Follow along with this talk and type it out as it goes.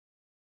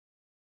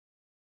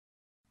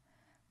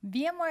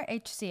VMware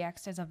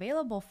HCX is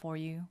available for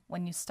you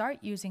when you start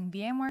using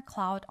VMware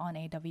Cloud on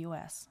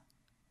AWS.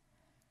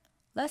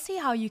 Let's see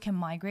how you can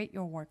migrate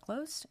your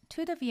workloads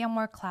to the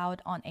VMware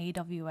Cloud on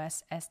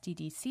AWS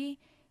SDDC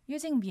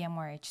using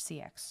VMware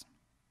HCX.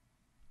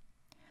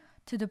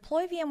 To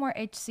deploy VMware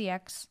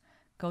HCX,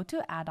 go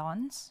to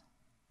Add-ons,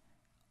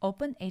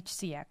 open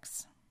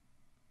HCX.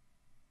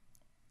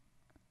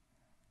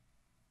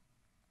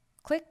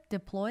 Click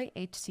Deploy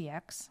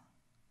HCX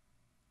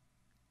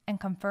and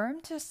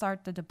confirm to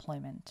start the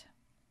deployment.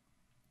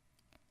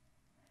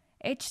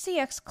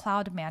 HCX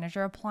Cloud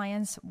Manager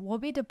appliance will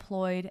be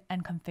deployed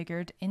and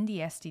configured in the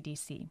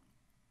SDDC.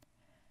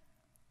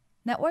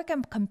 Network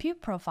and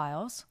compute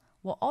profiles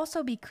will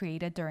also be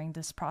created during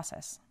this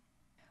process.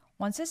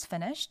 Once it's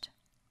finished,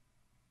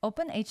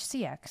 open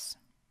HCX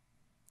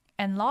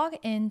and log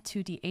in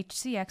to the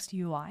HCX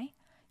UI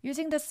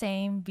using the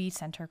same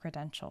vCenter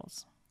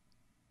credentials.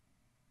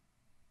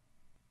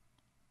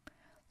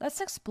 Let's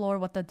explore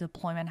what the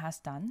deployment has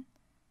done,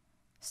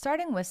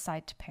 starting with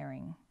site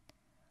pairing.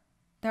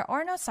 There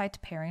are no site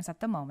pairings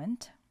at the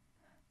moment.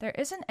 There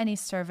isn't any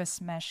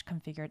service mesh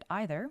configured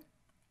either.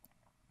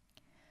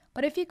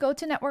 But if you go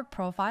to network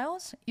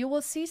profiles, you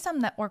will see some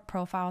network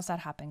profiles that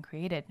have been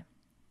created.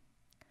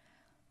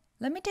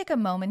 Let me take a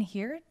moment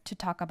here to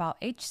talk about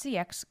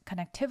HCX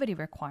connectivity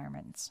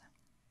requirements.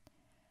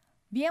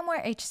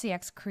 VMware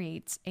HCX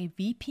creates a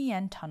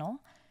VPN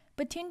tunnel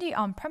between the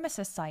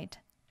on-premises site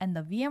and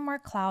the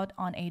VMware Cloud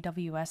on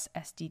AWS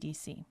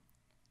SDDC.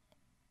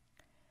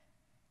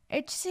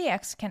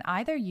 HCX can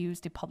either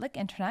use the public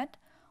internet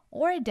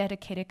or a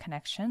dedicated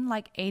connection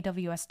like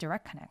AWS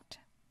Direct Connect.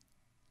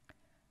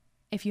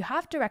 If you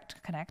have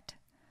Direct Connect,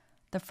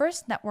 the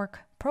first network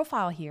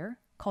profile here,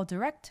 called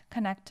Direct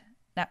Connect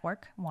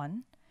Network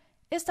 1,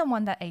 is the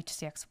one that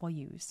HCX will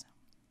use.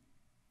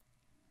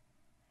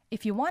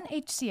 If you want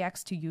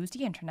HCX to use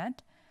the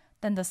internet,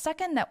 then the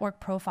second network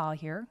profile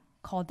here,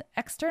 called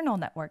External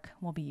Network,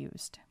 will be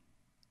used.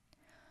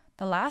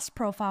 The last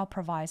profile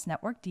provides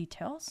network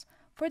details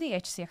for the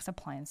HCX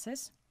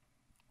appliances.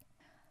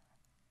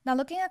 Now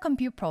looking at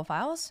compute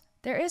profiles,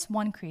 there is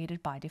one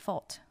created by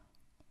default.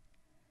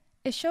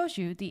 It shows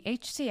you the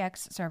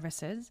HCX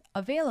services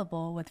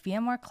available with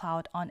VMware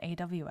Cloud on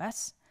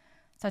AWS,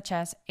 such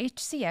as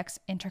HCX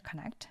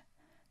Interconnect,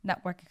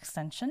 Network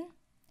Extension,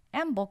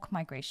 and Bulk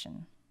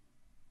Migration.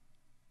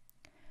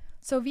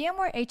 So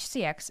VMware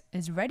HCX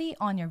is ready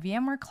on your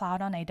VMware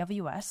Cloud on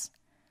AWS,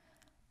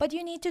 but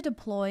you need to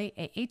deploy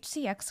a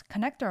HCX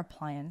connector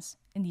appliance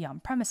in the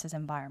on-premises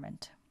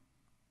environment.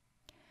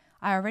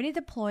 I already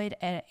deployed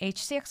an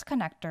HCX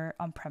connector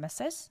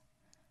on-premises,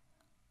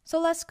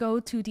 so let's go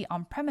to the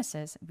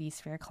on-premises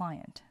vSphere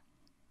client.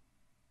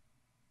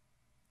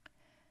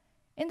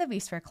 In the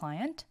vSphere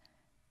client,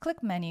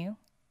 click Menu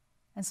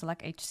and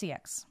select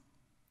HCX.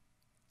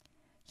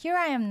 Here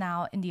I am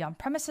now in the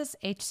on-premises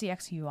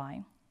HCX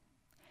UI.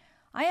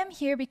 I am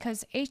here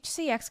because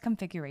HCX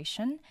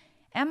configuration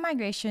and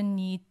migration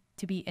need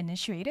to be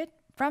initiated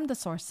from the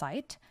source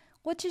site,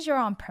 which is your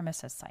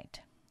on-premises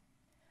site.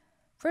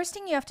 First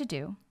thing you have to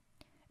do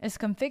is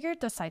configure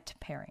the site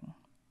pairing.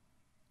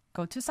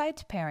 Go to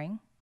Site Pairing,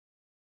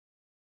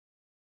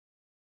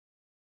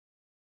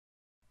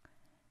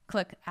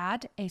 click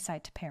Add a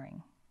Site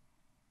Pairing.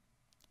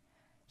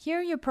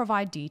 Here you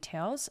provide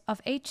details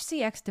of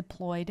HCX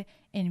deployed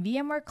in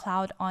VMware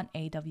Cloud on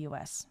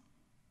AWS.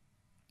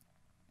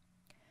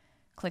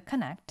 Click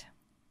Connect.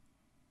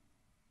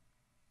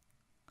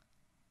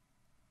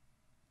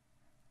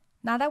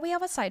 Now that we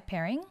have a site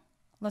pairing,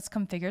 let's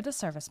configure the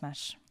service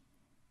mesh.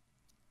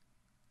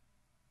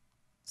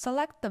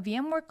 Select the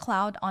VMware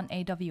Cloud on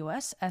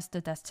AWS as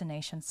the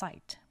destination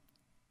site.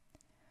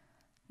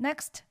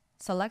 Next,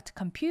 select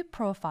Compute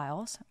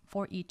Profiles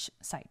for each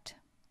site.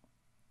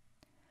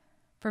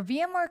 For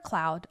VMware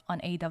Cloud on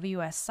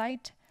AWS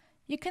site,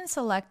 you can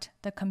select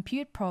the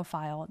compute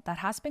profile that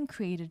has been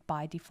created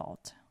by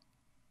default.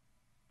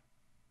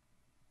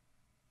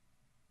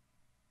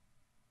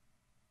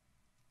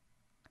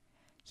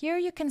 Here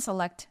you can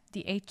select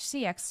the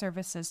HCX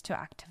services to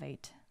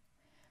activate.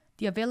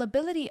 The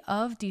availability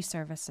of these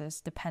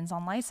services depends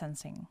on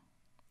licensing.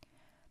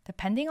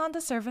 Depending on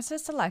the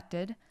services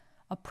selected,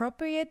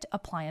 appropriate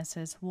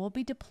appliances will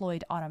be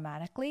deployed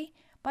automatically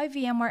by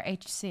VMware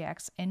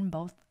HCX in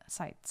both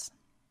sites.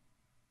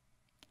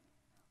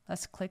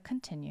 Let's click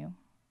Continue.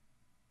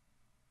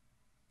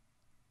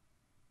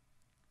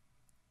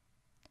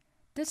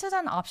 This is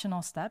an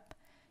optional step.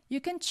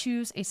 You can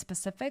choose a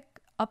specific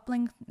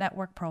uplink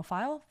network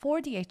profile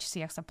for the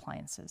HCX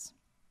appliances,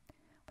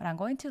 but I'm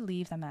going to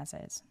leave them as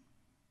is.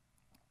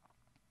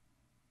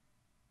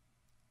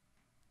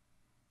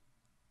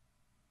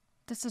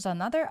 This is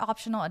another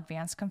optional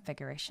advanced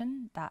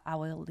configuration that I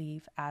will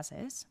leave as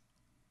is.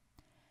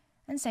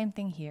 And same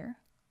thing here,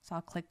 so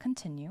I'll click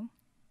Continue.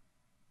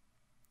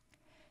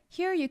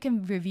 Here you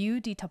can review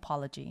the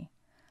topology.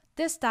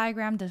 This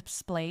diagram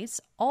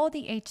displays all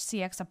the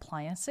HCX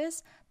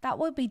appliances that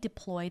will be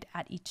deployed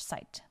at each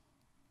site.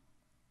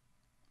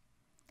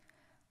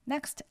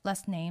 Next,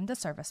 let's name the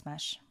service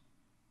mesh.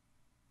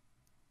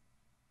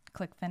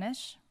 Click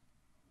Finish.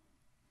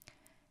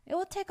 It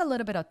will take a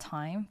little bit of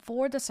time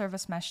for the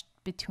service mesh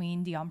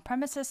between the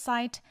on-premises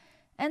site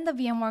and the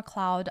VMware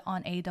Cloud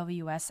on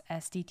AWS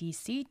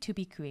SDDC to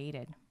be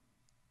created.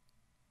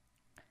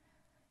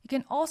 You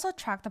can also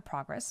track the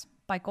progress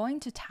by going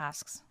to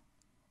Tasks.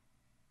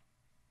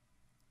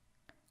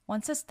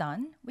 Once it's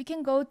done, we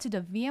can go to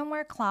the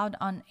VMware Cloud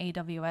on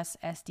AWS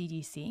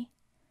SDDC.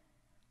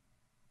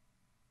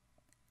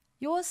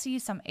 You will see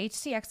some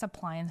HCX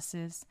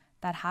appliances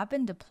that have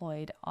been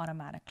deployed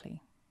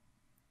automatically.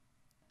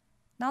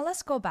 Now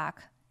let's go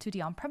back to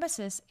the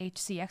on-premises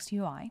HCX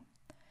UI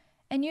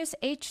and use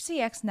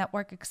HCX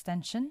Network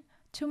Extension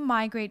to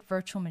migrate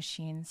virtual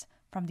machines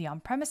from the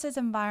on-premises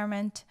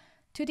environment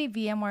to the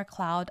VMware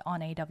Cloud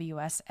on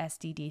AWS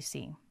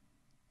SDDC.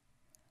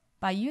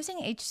 By using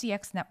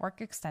HCX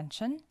Network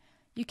Extension,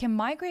 you can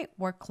migrate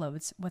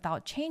workloads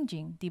without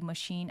changing the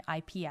machine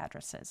IP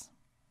addresses.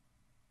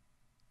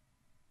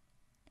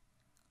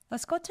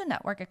 Let's go to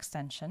Network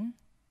Extension.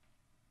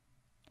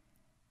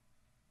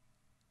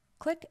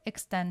 Click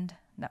Extend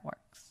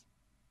Networks.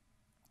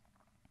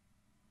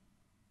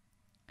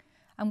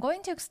 I'm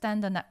going to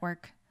extend the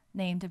network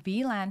named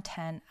VLAN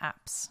 10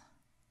 Apps.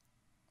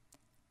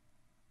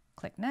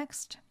 Click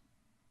Next.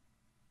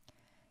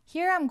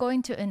 Here I'm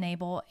going to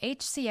enable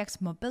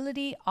HCX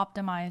Mobility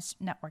Optimized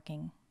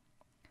Networking.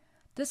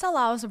 This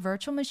allows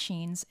virtual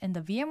machines in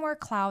the VMware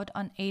Cloud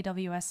on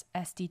AWS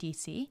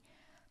SDDC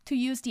to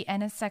use the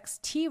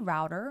NSX-T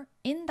router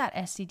in that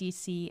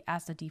SDDC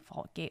as the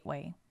default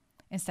gateway,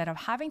 instead of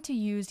having to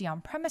use the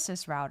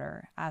on-premises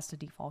router as the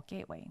default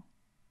gateway.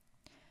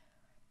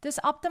 This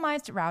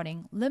optimized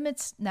routing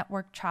limits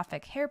network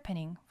traffic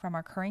hairpinning from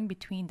occurring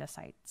between the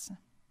sites.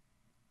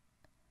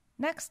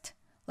 Next,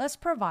 let's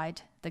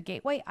provide the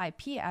gateway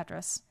IP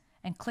address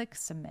and click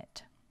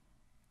Submit.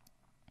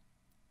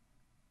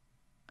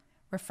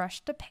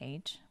 Refresh the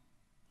page,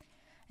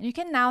 and you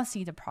can now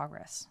see the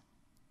progress.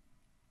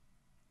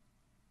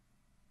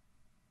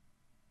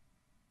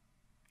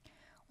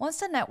 Once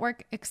the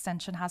network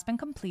extension has been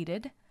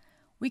completed,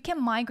 we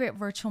can migrate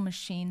virtual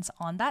machines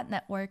on that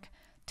network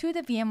to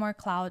the VMware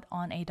Cloud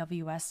on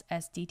AWS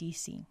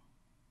SDDC.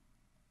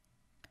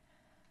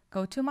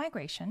 Go to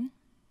Migration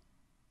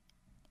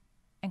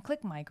and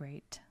click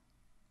Migrate.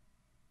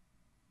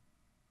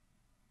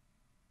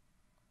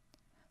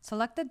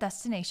 Select the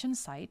destination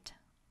site.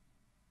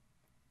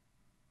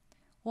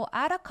 We'll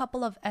add a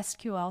couple of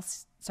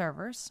SQL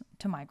servers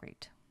to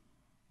migrate.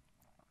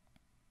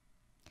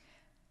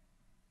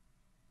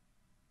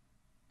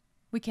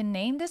 We can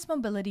name this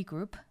mobility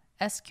group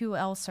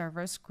SQL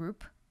Servers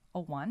Group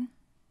 01.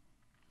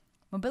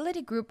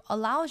 Mobility Group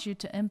allows you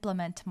to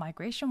implement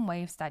migration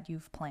waves that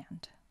you've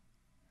planned.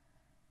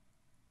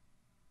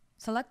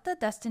 Select the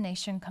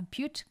destination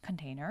compute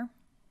container.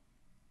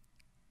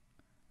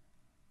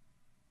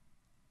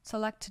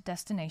 Select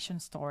destination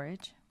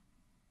storage.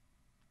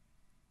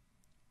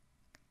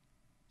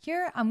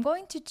 Here, I'm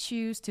going to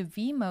choose to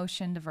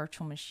vMotion the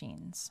virtual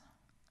machines.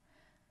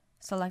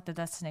 Select the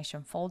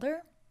destination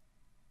folder,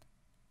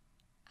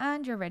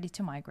 and you're ready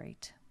to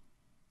migrate.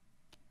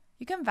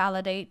 You can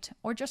validate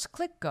or just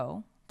click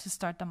Go to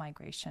start the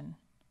migration.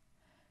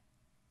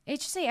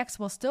 HCX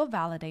will still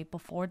validate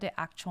before the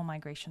actual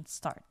migration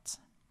starts.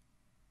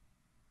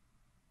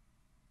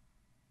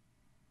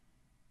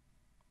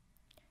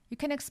 You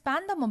can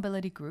expand the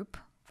mobility group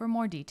for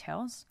more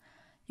details.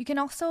 You can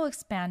also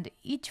expand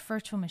each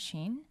virtual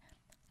machine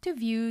to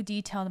view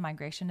detailed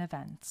migration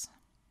events.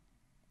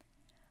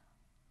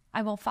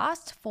 I will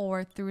fast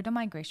forward through the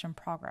migration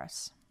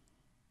progress.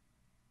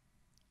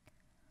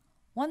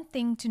 One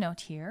thing to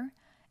note here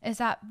is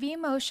that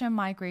vMotion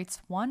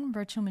migrates one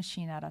virtual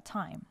machine at a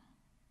time.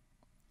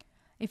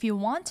 If you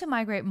want to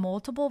migrate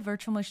multiple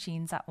virtual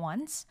machines at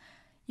once,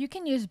 you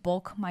can use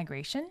bulk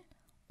migration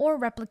or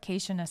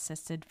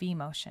replication-assisted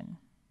vMotion.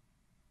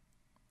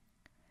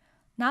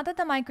 Now that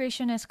the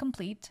migration is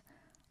complete,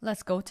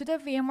 let's go to the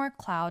VMware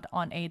Cloud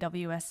on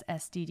AWS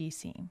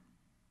SDDC.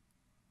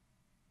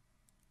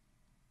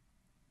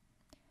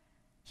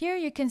 Here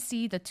you can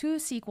see the two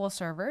SQL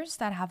servers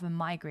that have been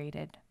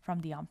migrated from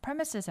the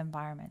on-premises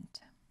environment.